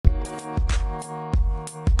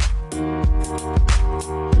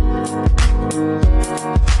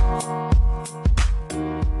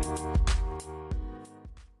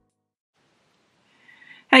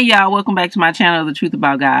Hey y'all, welcome back to my channel, The Truth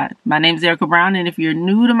About God. My name is Erica Brown, and if you're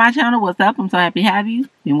new to my channel, what's up? I'm so happy to have you.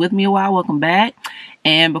 Been with me a while, welcome back.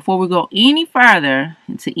 And before we go any further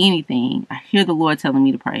into anything, I hear the Lord telling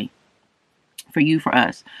me to pray for you, for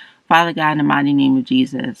us. Father God, in the mighty name of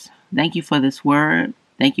Jesus, thank you for this word.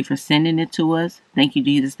 Thank you for sending it to us. Thank you,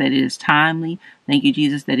 Jesus, that it is timely. Thank you,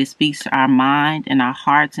 Jesus, that it speaks to our mind and our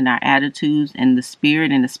hearts and our attitudes and the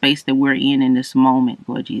spirit and the space that we're in this moment,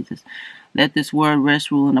 Lord Jesus. Let this word rest,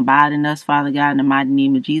 rule, and abide in us, Father God, in the mighty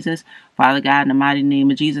name of Jesus. Father God, in the mighty name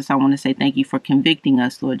of Jesus, I want to say thank you for convicting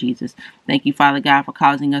us, Lord Jesus. Thank you, Father God, for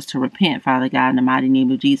causing us to repent, Father God, in the mighty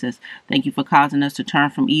name of Jesus. Thank you for causing us to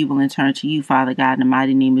turn from evil and turn to you, Father God, in the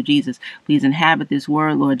mighty name of Jesus. Please inhabit this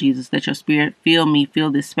word, Lord Jesus. Let your spirit fill me,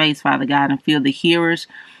 fill this space, Father God, and fill the hearers,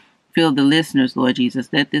 fill the listeners, Lord Jesus.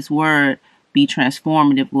 Let this word be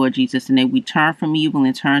transformative, Lord Jesus, and that we turn from evil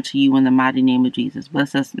and turn to you in the mighty name of Jesus.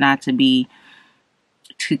 Bless us not to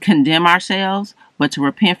condemn ourselves, but to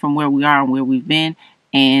repent from where we are and where we've been,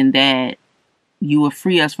 and that you will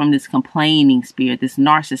free us from this complaining spirit, this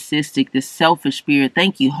narcissistic, this selfish spirit.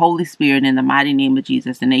 Thank you, Holy Spirit, in the mighty name of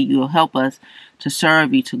Jesus, and that you will help us to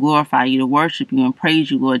serve you, to glorify you, to worship you, and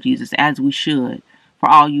praise you, Lord Jesus, as we should, for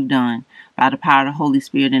all you've done, by the power of the Holy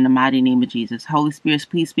Spirit, in the mighty name of Jesus. Holy Spirit,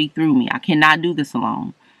 please speak through me. I cannot do this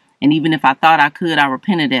alone. And even if I thought I could, I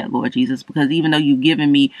repent of that, Lord Jesus, because even though you've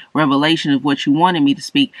given me revelation of what you wanted me to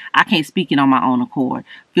speak, I can't speak it on my own accord.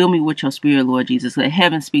 Fill me with your spirit, Lord Jesus. Let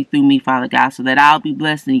heaven speak through me, Father God, so that I'll be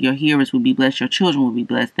blessed and your hearers will be blessed. Your children will be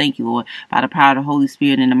blessed. Thank you, Lord. By the power of the Holy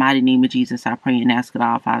Spirit, in the mighty name of Jesus, I pray and ask it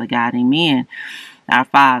all, Father God. Amen. Our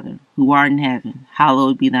Father, who art in heaven,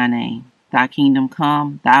 hallowed be thy name. Thy kingdom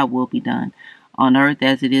come, thy will be done, on earth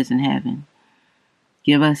as it is in heaven.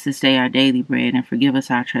 Give us this day our daily bread, and forgive us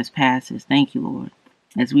our trespasses. Thank you, Lord,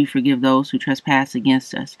 as we forgive those who trespass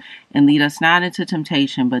against us. And lead us not into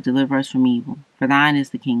temptation, but deliver us from evil. For thine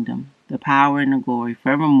is the kingdom, the power, and the glory,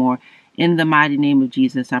 forevermore. In the mighty name of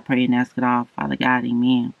Jesus, I pray and ask it all, Father God.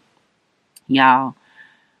 Amen. Y'all,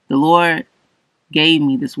 the Lord gave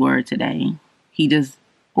me this word today. He just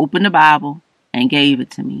opened the Bible and gave it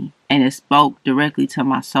to me. And it spoke directly to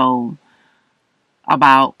my soul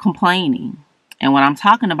about complaining. And when I'm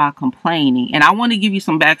talking about complaining, and I want to give you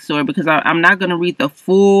some backstory, because I'm not going to read the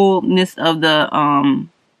fullness of the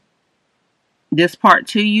this part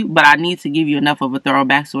to you, but I need to give you enough of a thorough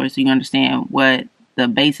backstory so you understand what the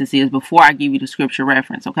basis is before I give you the scripture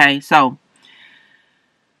reference. Okay, so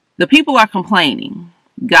the people are complaining.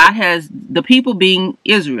 God has the people being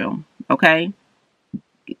Israel. Okay.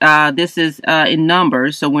 This is in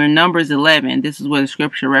Numbers, so we're in Numbers 11. This is where the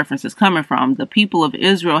scripture reference is coming from. The people of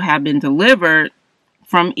Israel have been delivered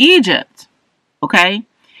from Egypt, okay?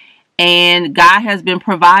 And God has been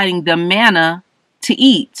providing the manna to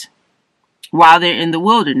eat while they're in the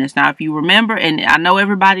wilderness. Now, if you remember, and I know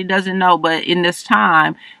everybody doesn't know, but in this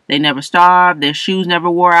time, they never starved, their shoes never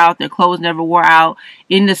wore out, their clothes never wore out.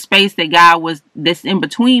 In the space that God was, this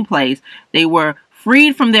in-between place, they were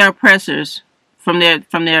freed from their oppressors, from their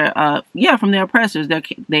oppressors,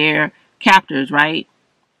 their captors, right?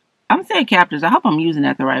 I'm saying captors. I hope I'm using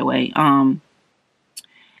that the right way.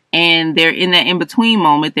 And they're in that in-between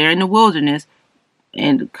moment. They're in the wilderness,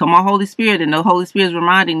 and come on, Holy Spirit, and the Holy Spirit is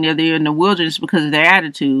reminding them they're in the wilderness because of their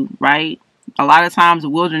attitude, right? A lot of times, the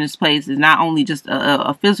wilderness place is not only just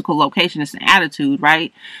a physical location; it's an attitude,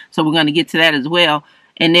 right? So we're going to get to that as well.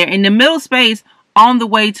 And they're in the middle space on the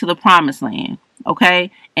way to the promised land. Okay.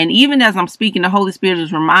 And even as I'm speaking, the Holy Spirit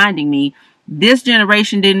is reminding me this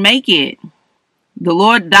generation didn't make it. The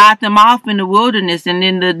Lord died them off in the wilderness. And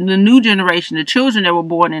then the new generation, the children that were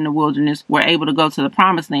born in the wilderness, were able to go to the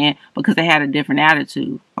promised land because they had a different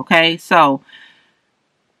attitude. Okay. So,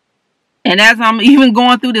 and as I'm even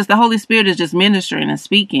going through this, the Holy Spirit is just ministering and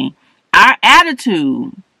speaking. Our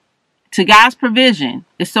attitude to God's provision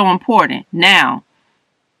is so important. Now,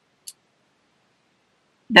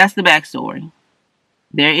 that's the backstory.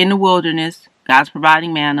 They're in the wilderness. God's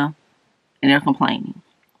providing manna, and they're complaining.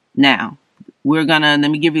 Now, let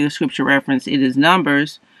me give you the scripture reference. It is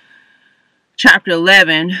Numbers chapter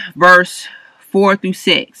 11, verse 4 through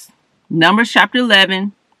 6. Numbers chapter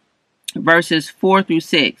 11, verses 4 through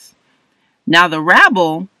 6. Now the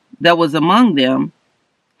rabble that was among them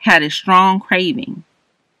had a strong craving.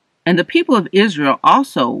 And the people of Israel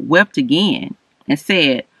also wept again and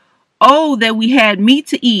said, "Oh, that we had meat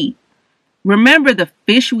to eat. Remember the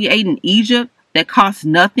fish we ate in Egypt that cost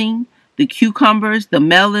nothing, the cucumbers, the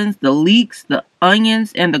melons, the leeks, the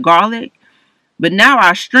onions, and the garlic? But now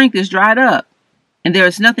our strength is dried up, and there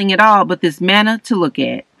is nothing at all but this manna to look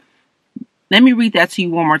at." Let me read that to you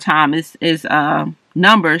one more time. This is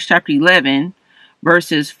Numbers chapter 11,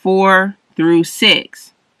 verses 4 through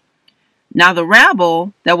 6. Now the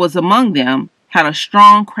rabble that was among them had a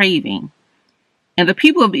strong craving. And the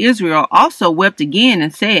people of Israel also wept again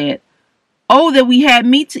and said, "Oh, that we had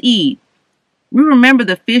meat to eat. We remember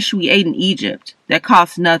the fish we ate in Egypt that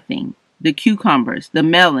cost nothing, the cucumbers, the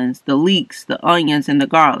melons, the leeks, the onions, and the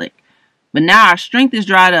garlic. But now our strength is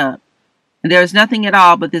dried up, and there is nothing at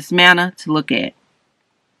all but this manna to look at."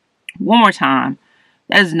 One more time.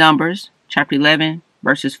 That is Numbers chapter 11,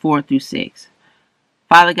 verses 4 through 6.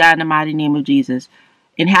 Father God, in the mighty name of Jesus,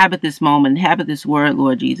 inhabit this moment, inhabit this word,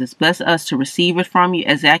 Lord Jesus. Bless us to receive it from you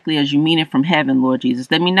exactly as you mean it from heaven, Lord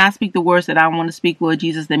Jesus. Let me not speak the words that I want to speak, Lord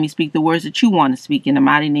Jesus. Let me speak the words that you want to speak in the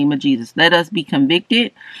mighty name of Jesus. Let us be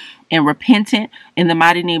convicted and repentant in the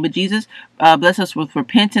mighty name of Jesus. Bless us with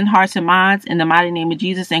repentant hearts and minds in the mighty name of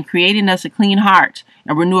Jesus, and creating us a clean heart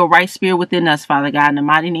and renew a right spirit within us, Father God, in the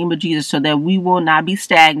mighty name of Jesus, so that we will not be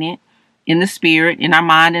stagnant in the spirit, in our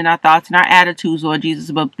mind, in our thoughts, and our attitudes, Lord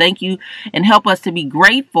Jesus. But thank you, and help us to be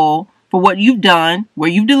grateful for what you've done, where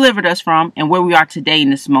you've delivered us from, and where we are today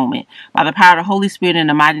in this moment. By the power of the Holy Spirit, in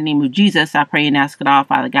the mighty name of Jesus, I pray and ask it all,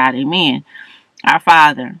 Father God. Amen. Our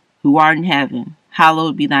Father, who art in heaven,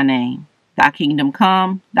 hallowed be thy name. Thy kingdom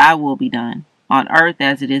come, thy will be done, on earth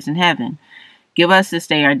as it is in heaven. Give us this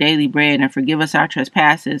day our daily bread, and forgive us our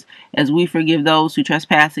trespasses, as we forgive those who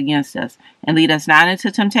trespass against us. And lead us not into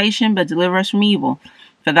temptation, but deliver us from evil.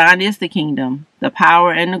 For thine is the kingdom, the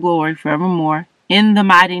power, and the glory forevermore. In the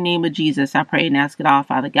mighty name of Jesus, I pray and ask it all,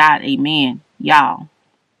 Father God. Amen. Y'all,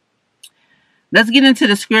 let's get into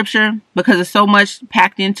the scripture, because there's so much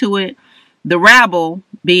packed into it. The rabble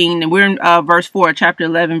being, we're in verse 4, chapter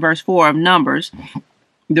 11, verse 4 of Numbers.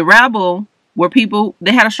 The rabble were people,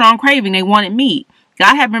 they had a strong craving. They wanted meat.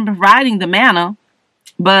 God had been providing the manna,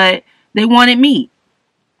 but they wanted meat.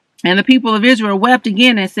 And the people of Israel wept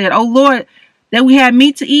again and said, "Oh Lord, that we had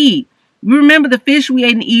meat to eat. We remember the fish we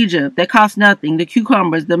ate in Egypt that cost nothing, the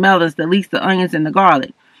cucumbers, the melons, the leeks, the onions, and the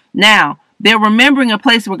garlic." Now, they're remembering a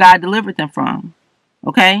place where God delivered them from.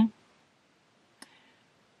 Okay?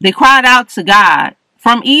 They cried out to God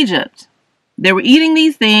from Egypt. They were eating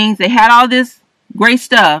these things. They had all this great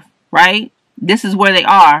stuff, right? This is where they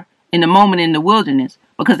are in the moment in the wilderness,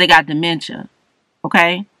 because they got dementia,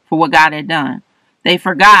 okay, for what God had done. They've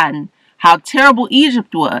forgotten how terrible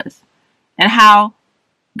Egypt was and how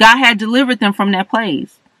God had delivered them from that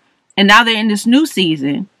place. And now they're in this new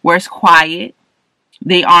season where it's quiet.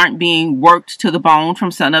 They aren't being worked to the bone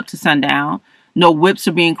from sun up to sundown. No whips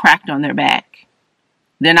are being cracked on their back.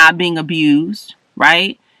 They're not being abused,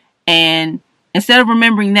 right? And instead of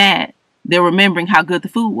remembering that, they're remembering how good the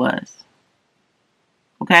food was.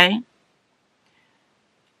 Okay?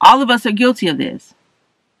 All of us are guilty of this.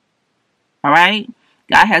 All right?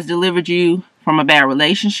 God has delivered you from a bad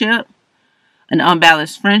relationship, an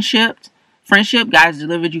unbalanced friendship. God has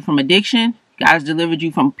delivered you from addiction. God has delivered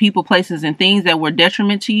you from people, places, and things that were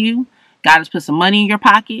detriment to you. God has put some money in your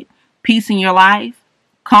pocket, peace in your life,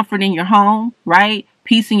 comfort in your home, right?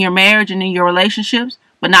 Peace in your marriage and in your relationships.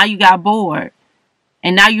 But now you got bored.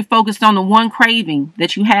 And now you're focused on the one craving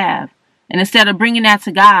that you have. And instead of bringing that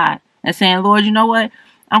to God and saying, "Lord, you know what?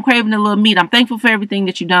 I'm craving a little meat. I'm thankful for everything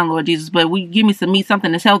that you've done, Lord Jesus. But will you give me some meat,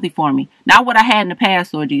 something that's healthy for me? Not what I had in the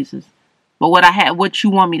past, Lord Jesus, but what you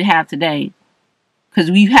want me to have today." Because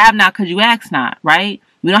we have not because you ask not, right?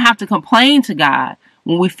 We don't have to complain to God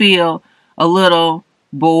when we feel a little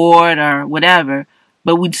bored or whatever.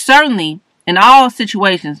 But we certainly, in all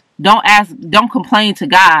situations, don't complain to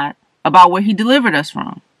God about where he delivered us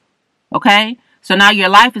from. Okay? So now your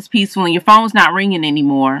life is peaceful and your phone's not ringing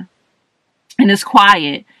anymore. And it's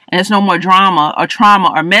quiet. And there's no more drama or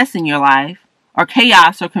trauma or mess in your life or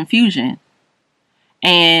chaos or confusion.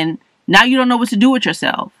 And now you don't know what to do with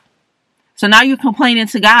yourself. So now you're complaining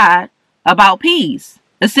to God about peace,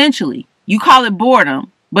 essentially. You call it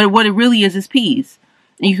boredom, but what it really is peace.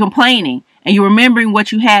 And you're complaining and you're remembering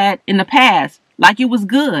what you had in the past like it was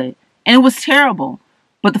good. And it was terrible.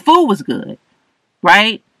 But the food was good,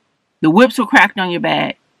 right? The whips were cracked on your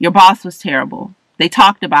back. Your boss was terrible. They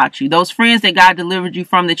talked about you. Those friends that God delivered you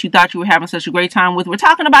from that you thought you were having such a great time with were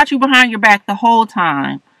talking about you behind your back the whole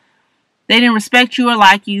time. They didn't respect you or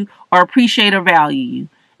like you or appreciate or value you.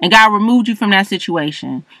 And God removed you from that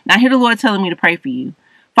situation. Now I hear the Lord telling me to pray for you.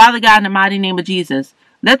 Father God, in the mighty name of Jesus,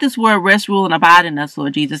 let this word rest, rule, and abide in us,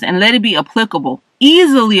 Lord Jesus, and let it be applicable,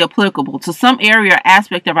 easily applicable to some area or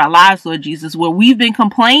aspect of our lives, Lord Jesus, where we've been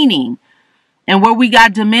complaining and where we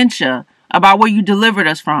got dementia about where you delivered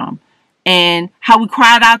us from and how we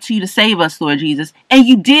cried out to you to save us, Lord Jesus. And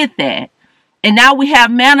you did that. And now we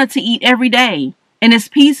have manna to eat every day. And it's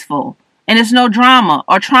peaceful. And it's no drama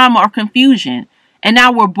or trauma or confusion. And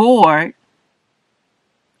now we're bored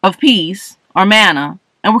of peace or manna,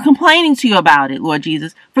 and we're complaining to you about it, Lord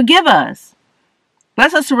Jesus. Forgive us.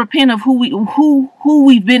 Bless us to repent of who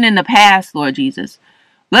we've been in the past, Lord Jesus.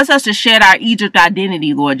 Bless us to shed our Egypt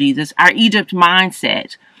identity, Lord Jesus, our Egypt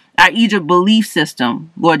mindset, our Egypt belief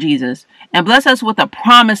system, Lord Jesus. And bless us with a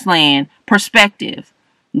promised land perspective,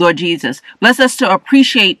 Lord Jesus. Bless us to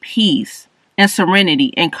appreciate peace and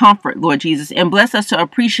serenity and comfort, Lord Jesus. And bless us to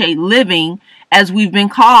appreciate living as we've been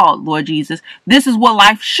called, Lord Jesus. This is what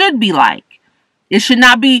life should be like. It should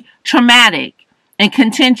not be traumatic and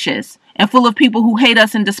contentious and full of people who hate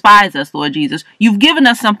us and despise us, Lord Jesus. You've given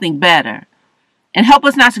us something better. And help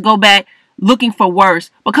us not to go back looking for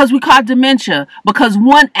worse because we caught dementia, because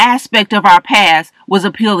one aspect of our past was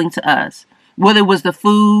appealing to us, whether it was the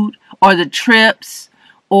food or the trips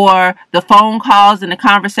or the phone calls and the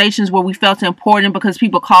conversations where we felt important because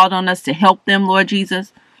people called on us to help them, Lord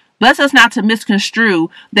Jesus. Bless us not to misconstrue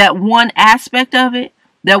that one aspect of it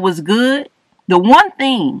that was good, the one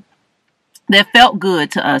thing that felt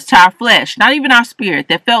good to us, to our flesh, not even our spirit,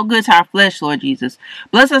 that felt good to our flesh, Lord Jesus.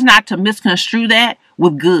 Bless us not to misconstrue that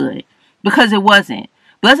with good, because it wasn't.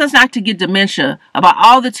 Bless us not to get dementia about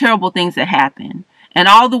all the terrible things that happened, and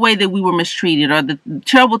all the way that we were mistreated, or the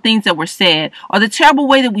terrible things that were said, or the terrible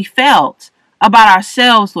way that we felt about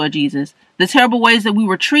ourselves, Lord Jesus, the terrible ways that we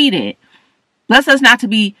were treated. Bless us not to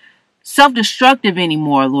be self-destructive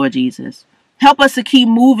anymore, Lord Jesus. Help us to keep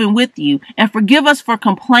moving with you, and forgive us for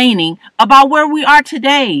complaining about where we are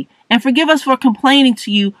today, and forgive us for complaining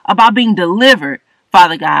to you about being delivered,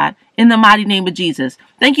 Father God, in the mighty name of Jesus.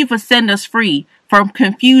 Thank you for setting us free from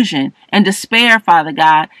confusion and despair, Father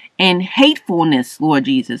God, and hatefulness, Lord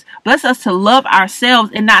Jesus. Bless us to love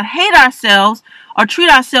ourselves and not hate ourselves or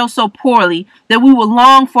treat ourselves so poorly that we will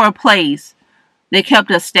long for a place that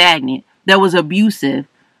kept us stagnant, that was abusive,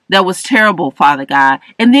 that was terrible, Father God,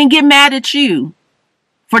 and then get mad at you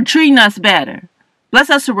for treating us better. Bless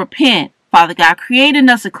us to repent, Father God, create in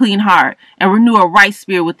us a clean heart and renew a right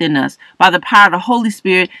spirit within us by the power of the Holy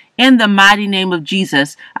Spirit. In the mighty name of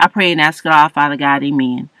Jesus, I pray and ask it all, Father God,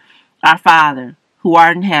 amen. Our Father, who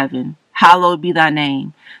art in heaven, hallowed be thy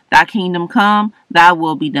name. Thy kingdom come, thy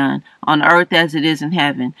will be done, on earth as it is in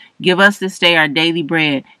heaven. Give us this day our daily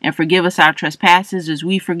bread, and forgive us our trespasses as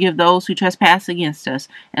we forgive those who trespass against us.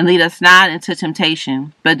 And lead us not into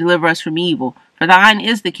temptation, but deliver us from evil. For thine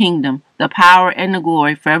is the kingdom, the power, and the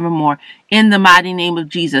glory forevermore. In the mighty name of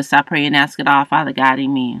Jesus, I pray and ask it all, Father God,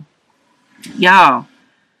 amen. Y'all,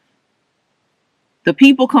 the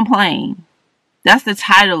people complain. That's the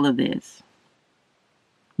title of this.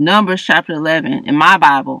 Numbers chapter 11, in my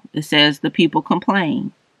Bible, it says the people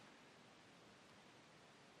complain.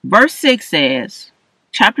 Verse 6 says,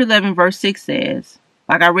 chapter 11, verse 6 says,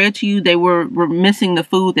 like I read to you, they were missing the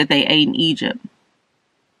food that they ate in Egypt.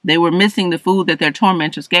 They were missing the food that their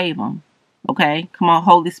tormentors gave them. Okay? Come on,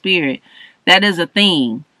 Holy Spirit. That is a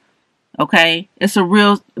thing. Okay? It's a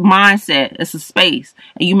real mindset. It's a space.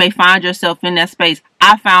 And you may find yourself in that space.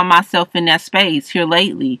 I found myself in that space here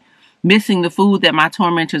lately, missing the food that my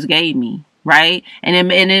tormentors gave me, right?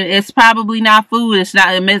 And it's probably not food. It's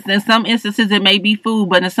not. In some instances, it may be food,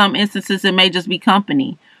 but in some instances, it may just be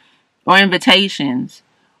company, or invitations,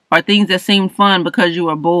 or things that seem fun because you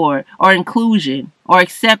are bored, or inclusion, or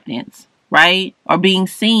acceptance, right? Or being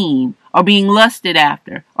seen, or being lusted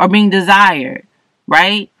after, or being desired,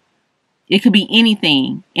 right? It could be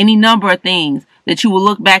anything, any number of things that you will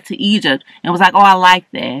look back to Egypt and was like, oh, I like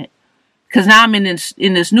that. Because now I'm in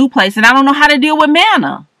this new place and I don't know how to deal with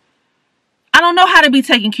manna. I don't know how to be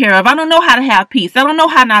taken care of. I don't know how to have peace. I don't know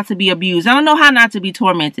how not to be abused. I don't know how not to be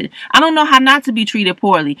tormented. I don't know how not to be treated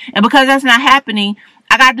poorly. And because that's not happening,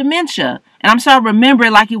 I got dementia. And I'm starting to remember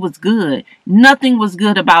it like it was good. Nothing was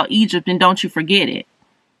good about Egypt, and don't you forget it.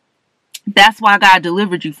 That's why God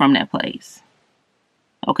delivered you from that place.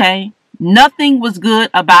 Okay? Nothing was good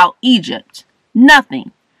about Egypt.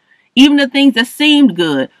 Nothing. Even the things that seemed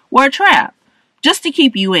good were a trap, just to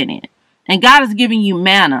keep you in it. And God is giving you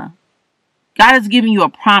manna. God is giving you a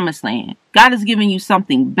promised land. God is giving you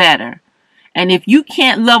something better. And if you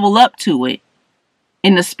can't level up to it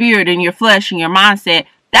in the spirit, in your flesh, in your mindset,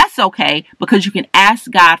 that's okay, because you can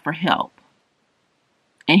ask God for help.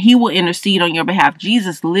 And he will intercede on your behalf.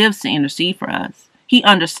 Jesus lives to intercede for us. He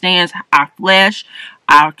understands our flesh,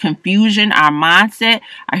 our confusion, our mindset.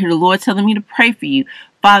 I hear the Lord telling me to pray for you.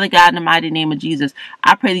 Father God, in the mighty name of Jesus,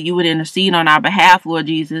 I pray that you would intercede on our behalf, Lord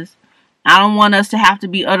Jesus. I don't want us to have to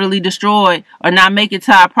be utterly destroyed or not make it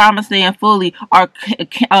to our promised land fully, or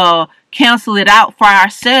cancel it out for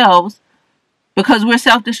ourselves because we're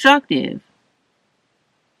self-destructive.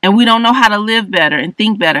 and we don't know how to live better and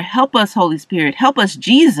think better. Help us, Holy Spirit. Help us,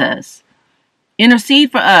 Jesus.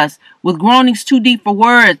 Intercede for us with groanings too deep for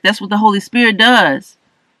words. That's what the Holy Spirit does.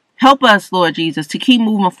 Help us, Lord Jesus, to keep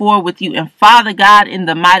moving forward with you. And Father God, in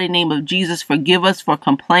the mighty name of Jesus, forgive us for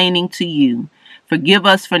complaining to you. Forgive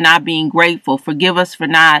us for not being grateful. Forgive us for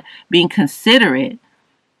not being considerate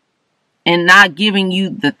and not giving you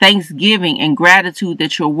the thanksgiving and gratitude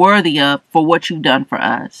that you're worthy of for what you've done for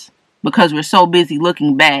us. Because we're so busy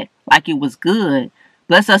looking back like it was good.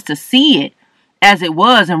 Bless us to see it as it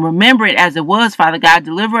was and remember it as it was, Father God.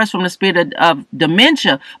 Deliver us from the spirit of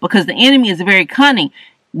dementia, because the enemy is very cunning.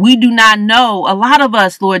 We do not know. A lot of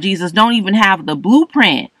us, Lord Jesus, don't even have the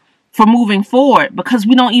blueprint for moving forward because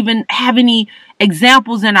we don't even have any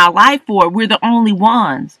examples in our life for it. We're the only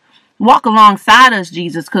ones. Walk alongside us,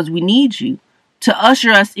 Jesus, because we need you to usher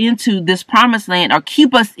us into this promised land, or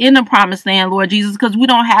keep us in the promised land, Lord Jesus, because we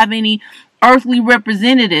don't have any earthly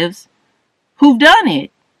representatives who've done it.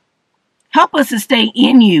 Help us to stay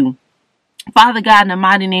in you. Father God, in the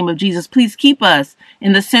mighty name of Jesus, please keep us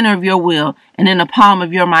in the center of your will and in the palm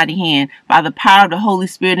of your mighty hand by the power of the Holy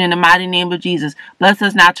Spirit in the mighty name of Jesus. Bless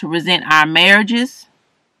us not to resent our marriages,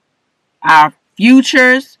 our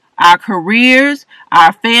futures, our careers,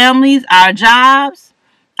 our families, our jobs,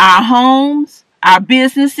 our homes, our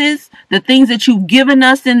businesses, the things that you've given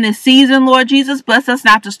us in this season, Lord Jesus. Bless us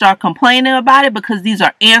not to start complaining about it, because these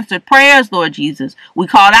are answered prayers, Lord Jesus. We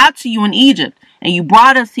called out to you in Egypt and you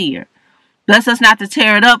brought us here. Bless us not to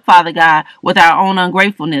tear it up, Father God, with our own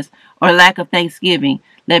ungratefulness or lack of thanksgiving.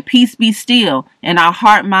 Let peace be still in our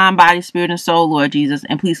heart, mind, body, spirit, and soul, Lord Jesus.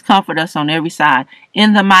 And please comfort us on every side.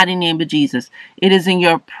 In the mighty name of Jesus. It is in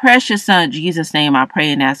your precious Son, Jesus' name, I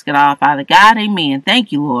pray and ask it all, Father God. Amen.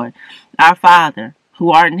 Thank you, Lord. Our Father,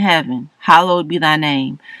 who art in heaven, hallowed be thy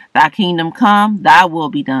name. Thy kingdom come, thy will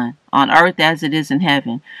be done, on earth as it is in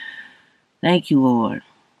heaven. Thank you, Lord.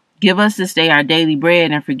 Give us this day our daily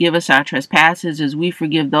bread, and forgive us our trespasses as we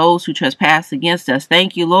forgive those who trespass against us.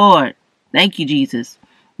 Thank you, Lord. Thank you, Jesus.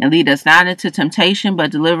 And lead us not into temptation,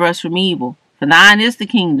 but deliver us from evil. For thine is the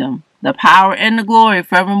kingdom, the power, and the glory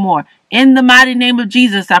forevermore. In the mighty name of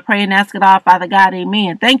Jesus, I pray and ask it all, Father God.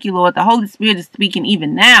 Amen. Thank you, Lord. The Holy Spirit is speaking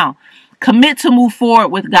even now. Commit to move forward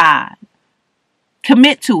with God.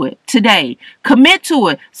 Commit to it today. Commit to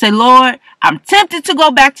it. Say, Lord, I'm tempted to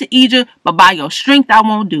go back to Egypt, but by your strength, I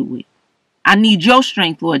won't do it. I need your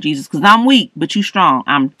strength, Lord Jesus, because I'm weak, but you strong.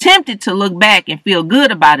 I'm tempted to look back and feel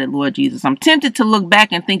good about it, Lord Jesus. I'm tempted to look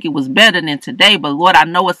back and think it was better than today, but Lord, I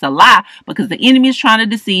know it's a lie because the enemy is trying to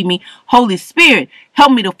deceive me. Holy Spirit,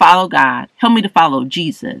 help me to follow God. Help me to follow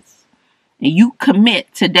Jesus. And you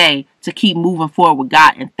commit today to keep moving forward with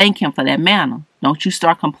God and thank him for that manna. Don't you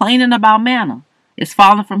start complaining about manna. It's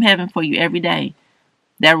falling from heaven for you every day.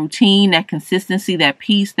 That routine, that consistency, that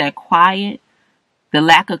peace, that quiet, the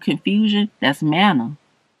lack of confusion, that's manna.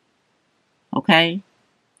 Okay?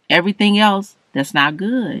 Everything else, that's not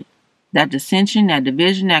good. That dissension, that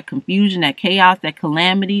division, that confusion, that chaos, that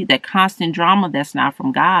calamity, that constant drama, that's not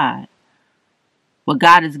from God. What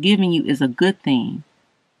God is giving you is a good thing.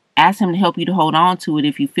 Ask him to help you to hold on to it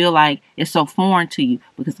if you feel like it's so foreign to you,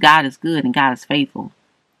 because God is good and God is faithful.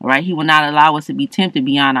 All right? He will not allow us to be tempted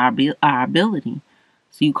beyond our ability.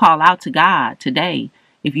 So you call out to God today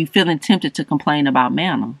if you're feeling tempted to complain about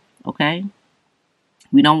manna. Okay?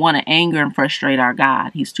 We don't want to anger and frustrate our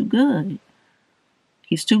God. He's too good.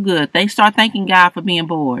 He's too good. Start thanking God for being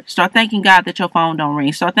bored. Start thanking God that your phone don't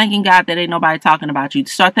ring. Start thanking God that ain't nobody talking about you.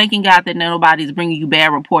 Start thanking God that nobody's bringing you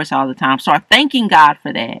bad reports all the time. Start thanking God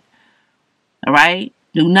for that. All right?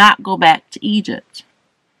 Do not go back to Egypt.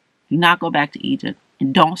 Do not go back to Egypt.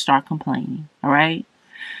 And don't start complaining. All right?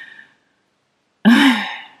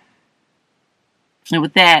 And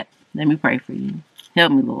with that, let me pray for you.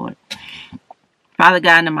 Help me, Lord. Father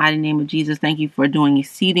God, in the mighty name of Jesus, thank you for doing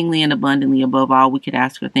exceedingly and abundantly above all we could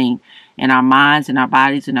ask or think in our minds, in our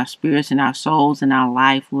bodies, in our spirits, in our souls, in our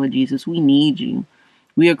life, Lord Jesus. We need you.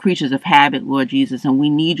 We are creatures of habit, Lord Jesus, and we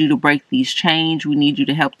need you to break these chains. We need you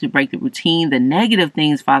to help to break the routine, the negative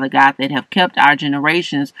things, Father God, that have kept our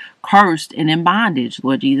generations cursed and in bondage,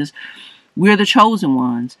 Lord Jesus. We're the chosen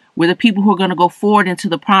ones. We're the people who are going to go forward into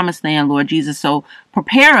the promised land, Lord Jesus. So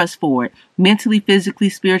prepare us for it mentally, physically,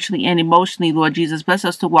 spiritually, and emotionally, Lord Jesus. Bless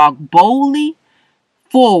us to walk boldly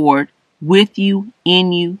forward with you,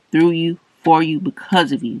 in you, through you, for you,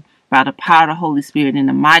 because of you. By the power of the Holy Spirit, in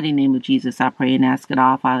the mighty name of Jesus, I pray and ask it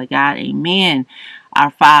all, Father God. Amen.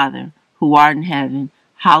 Our Father, who art in heaven,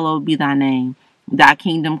 hallowed be thy name. Thy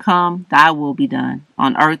kingdom come, thy will be done,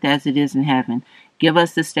 on earth as it is in heaven. Give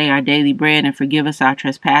us this day our daily bread, and forgive us our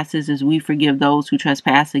trespasses as we forgive those who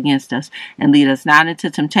trespass against us. And lead us not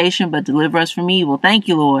into temptation, but deliver us from evil. Thank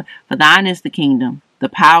you, Lord, for thine is the kingdom, the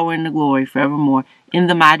power, and the glory forevermore. In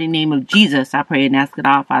the mighty name of Jesus, I pray and ask it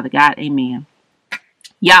all, Father God. Amen.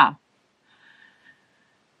 Y'all,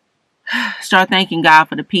 start thanking God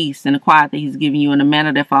for the peace and the quiet that he's giving you in the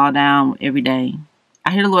manner that fall down every day.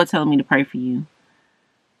 I hear the Lord telling me to pray for you.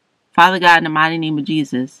 Father God, in the mighty name of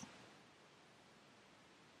Jesus,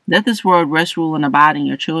 let this word rest, rule, and abide in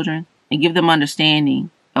your children and give them understanding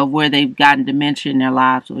of where they've gotten dementia in their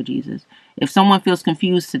lives, Lord Jesus. If someone feels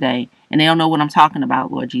confused today and they don't know what I'm talking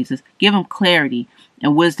about, Lord Jesus, give them clarity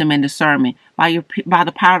and wisdom and discernment by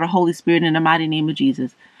the power of the Holy Spirit in the mighty name of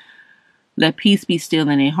Jesus. Let peace be still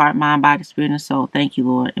in their heart, mind, body, spirit, and soul. Thank you,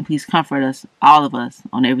 Lord. And please comfort us, all of us,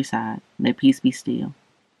 on every side. Let peace be still.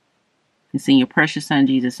 It's in your precious Son,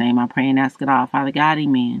 Jesus' name, I pray and ask it all. Father God,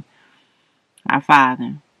 amen. Our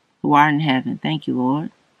Father, who art in heaven, thank you,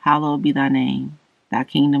 Lord. Hallowed be thy name. Thy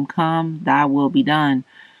kingdom come, thy will be done,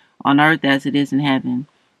 on earth as it is in heaven.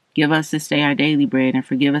 Give us this day our daily bread, and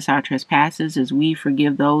forgive us our trespasses as we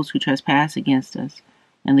forgive those who trespass against us.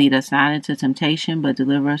 And lead us not into temptation, but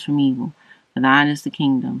deliver us from evil. For thine is the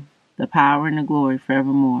kingdom, the power, and the glory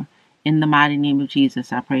forevermore. In the mighty name of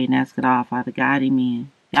Jesus, I pray and ask it all, Father God,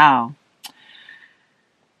 amen. Y'all,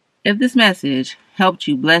 if this message helped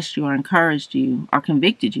you, blessed you, or encouraged you, or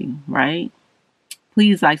convicted you, right?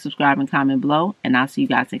 Please like, subscribe, and comment below. And I'll see you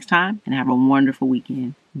guys next time. And have a wonderful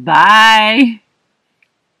weekend. Bye.